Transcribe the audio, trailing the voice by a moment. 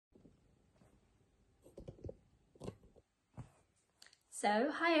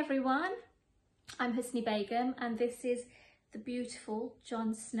So, hi everyone, I'm Husne Begum and this is the beautiful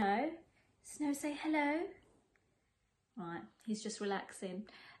Jon Snow. Snow, say hello. Right, he's just relaxing.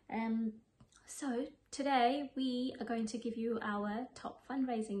 So today we are going to give you our top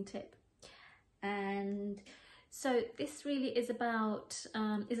fundraising tip. And so this really is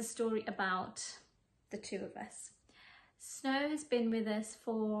a story about the two of us. Snow has been with us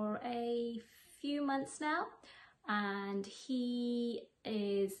for a few months now, and he's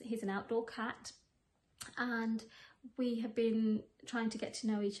an outdoor cat, and we have been trying to get to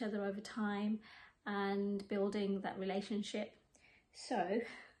know each other over time and building that relationship. So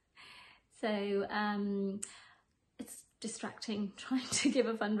it's distracting trying to give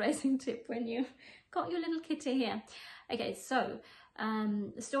a fundraising tip when you've got your little kitty here. Okay, so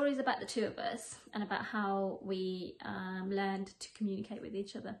the story is about the two of us and about how we learned to communicate with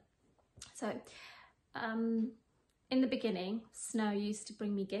each other. So in the beginning, Snow used to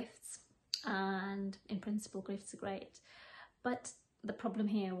bring me gifts, and in principle gifts are great, but the problem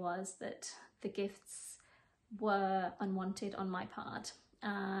here was that the gifts were unwanted on my part,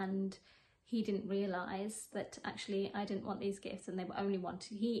 and he didn't realise that actually I didn't want these gifts and they were only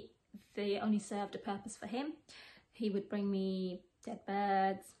they only served a purpose for him. He would bring me dead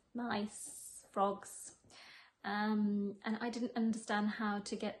birds, mice, frogs, and I didn't understand how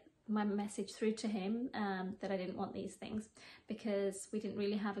to get my message through to him that I didn't want these things, because we didn't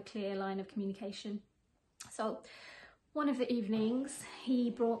really have a clear line of communication. So one of the evenings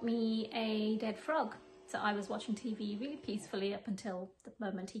he brought me a dead frog. So I was watching TV really peacefully up until the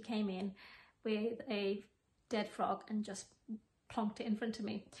moment he came in with a dead frog and just plonked it in front of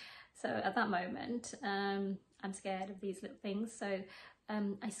me. So at that moment, I'm scared of these little things. So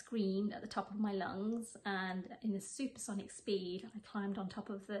I screamed at the top of my lungs, and in a supersonic speed, I climbed on top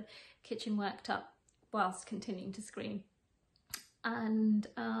of the kitchen worktop whilst continuing to scream. And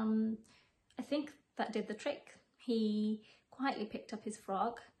I think that did the trick. He quietly picked up his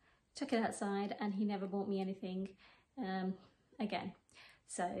frog, took it outside, and he never bought me anything again.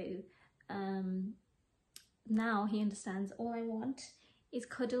 So now he understands all I want is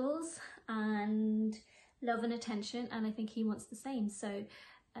cuddles and love and attention, and I think he wants the same. So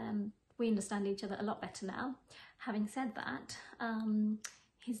we understand each other a lot better now. Having said that,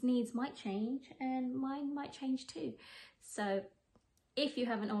 his needs might change and mine might change too. So if you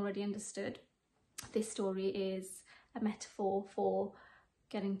haven't already understood, this story is a metaphor for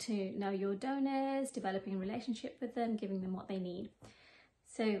getting to know your donors, developing a relationship with them, giving them what they need.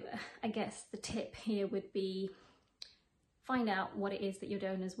 So I guess the tip here would be find out what it is that your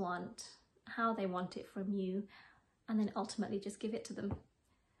donors want, how they want it from you, and then ultimately just give it to them.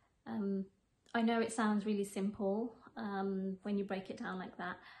 I know it sounds really simple when you break it down like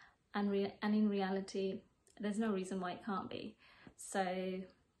that, and in reality there's no reason why it can't be. So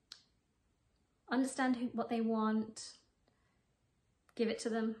understand what they want, give it to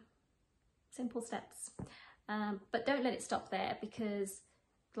them, simple steps, but don't let it stop there, because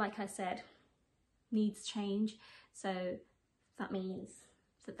like I said, needs change. So that means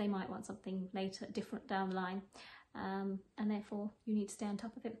that they might want something later, different down the line, and therefore you need to stay on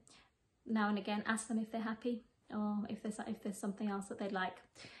top of it. Now and again, ask them if they're happy, or if there's something else that they'd like,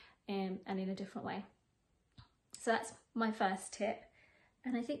 and in a different way. So that's my first tip.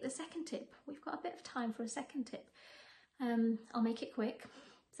 And I think the second tip, we've got a bit of time for a second tip. I'll make it quick.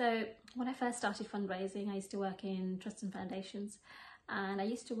 So when I first started fundraising, I used to work in trusts and foundations, and I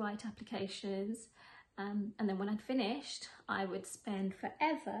used to write applications. And then when I'd finished, I would spend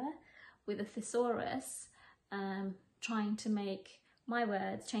forever with a thesaurus trying to make my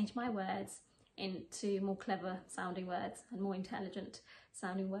words, change my words into more clever sounding words and more intelligent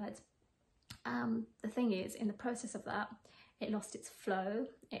sounding words. The thing is, in the process of that, it lost its flow,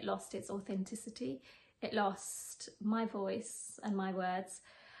 it lost its authenticity, it lost my voice and my words,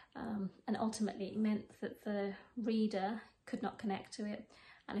 and ultimately it meant that the reader could not connect to it.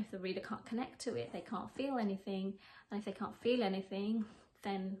 And if the reader can't connect to it, they can't feel anything. And if they can't feel anything,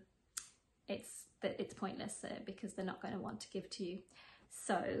 then it's pointless, because they're not going to want to give to you.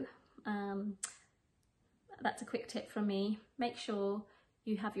 So that's a quick tip from me. Make sure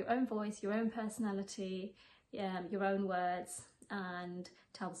you have your own voice, your own personality, your own words, and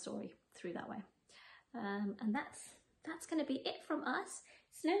tell the story through that way. And that's going to be it from us.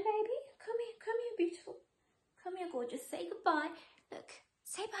 Snow baby, come here, beautiful. Come here, gorgeous. Say goodbye. Look.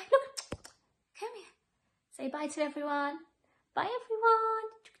 Say bye, look, come here. Say bye to everyone. Bye everyone.